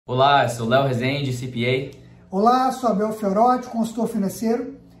Olá, eu sou Léo Rezende, CPA. Olá, sou Abel Fiorotti, consultor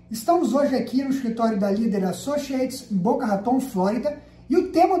financeiro. Estamos hoje aqui no escritório da Leader Associates, em Boca Raton, Flórida, e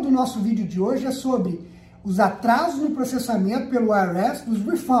o tema do nosso vídeo de hoje é sobre os atrasos no processamento pelo IRS dos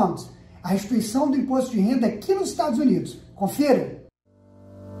refunds, a restituição do imposto de renda aqui nos Estados Unidos. Confira!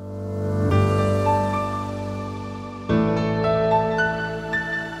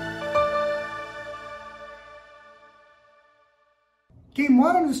 Quem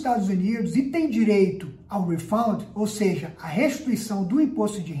mora nos Estados Unidos e tem direito ao refund, ou seja, a restituição do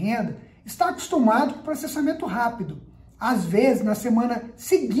imposto de renda, está acostumado com o processamento rápido. Às vezes, na semana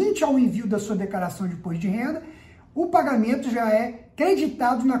seguinte ao envio da sua declaração de imposto de renda, o pagamento já é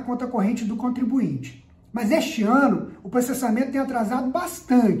creditado na conta corrente do contribuinte. Mas este ano, o processamento tem atrasado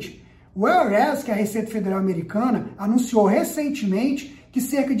bastante. O IRS, que é a Receita Federal Americana, anunciou recentemente que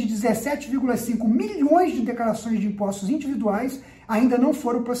cerca de 17,5 milhões de declarações de impostos individuais ainda não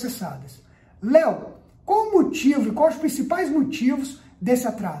foram processadas. Léo, qual o motivo e quais os principais motivos desse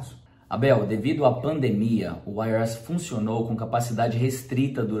atraso? Abel, devido à pandemia, o IRS funcionou com capacidade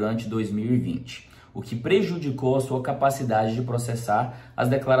restrita durante 2020, o que prejudicou a sua capacidade de processar as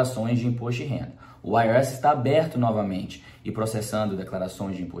declarações de imposto de renda. O IRS está aberto novamente e processando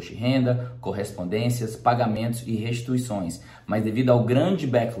declarações de imposto de renda, correspondências, pagamentos e restituições, mas devido ao grande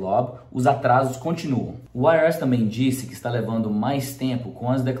backlog, os atrasos continuam. O IRS também disse que está levando mais tempo com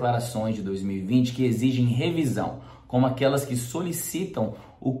as declarações de 2020 que exigem revisão, como aquelas que solicitam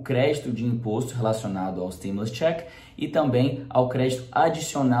o crédito de imposto relacionado ao Stimulus Check e também ao crédito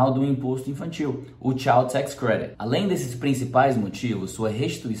adicional do imposto infantil, o Child Tax Credit. Além desses principais motivos, sua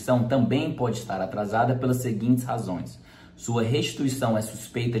restituição também pode estar atrasada pelas seguintes razões. Sua restituição é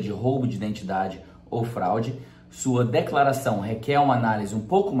suspeita de roubo de identidade ou fraude, sua declaração requer uma análise um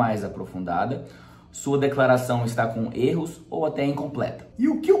pouco mais aprofundada, sua declaração está com erros ou até incompleta. E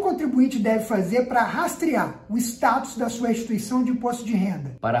o que o contribuinte deve fazer para rastrear o status da sua restituição de imposto de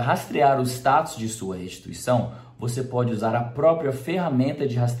renda? Para rastrear o status de sua restituição, você pode usar a própria ferramenta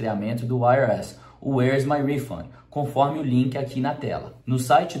de rastreamento do IRS, o Where's My Refund, conforme o link aqui na tela. No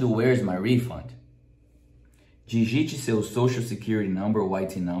site do Where's My Refund, digite seu Social Security Number ou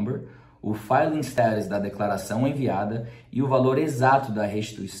IT Number, o filing status da declaração enviada e o valor exato da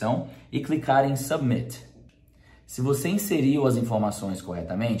restituição e clicar em Submit. Se você inseriu as informações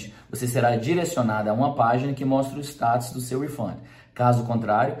corretamente, você será direcionado a uma página que mostra o status do seu refund. Caso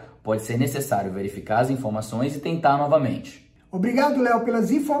contrário, pode ser necessário verificar as informações e tentar novamente. Obrigado, Léo,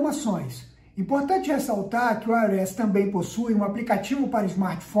 pelas informações. Importante ressaltar que o IRS também possui um aplicativo para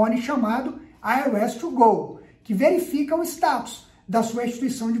smartphone chamado IRS To Go, que verifica o status da sua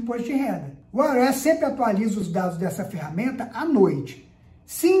restituição de imposto de renda. O IRS sempre atualiza os dados dessa ferramenta à noite.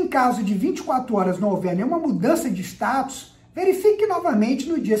 Se em caso de 24 horas não houver nenhuma mudança de status, verifique novamente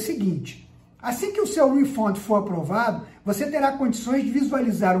no dia seguinte. Assim que o seu refund for aprovado, você terá condições de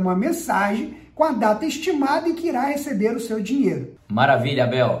visualizar uma mensagem com a data estimada em que irá receber o seu dinheiro. Maravilha,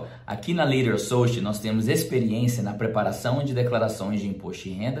 Abel! Aqui na Leader Associates nós temos experiência na preparação de declarações de imposto de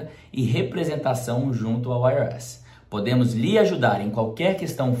renda e representação junto ao IRS. Podemos lhe ajudar em qualquer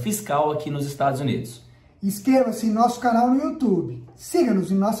questão fiscal aqui nos Estados Unidos. Inscreva-se em nosso canal no YouTube.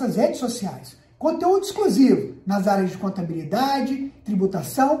 Siga-nos em nossas redes sociais. Conteúdo exclusivo nas áreas de contabilidade,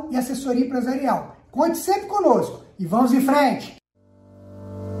 tributação e assessoria empresarial. Conte sempre conosco e vamos em frente!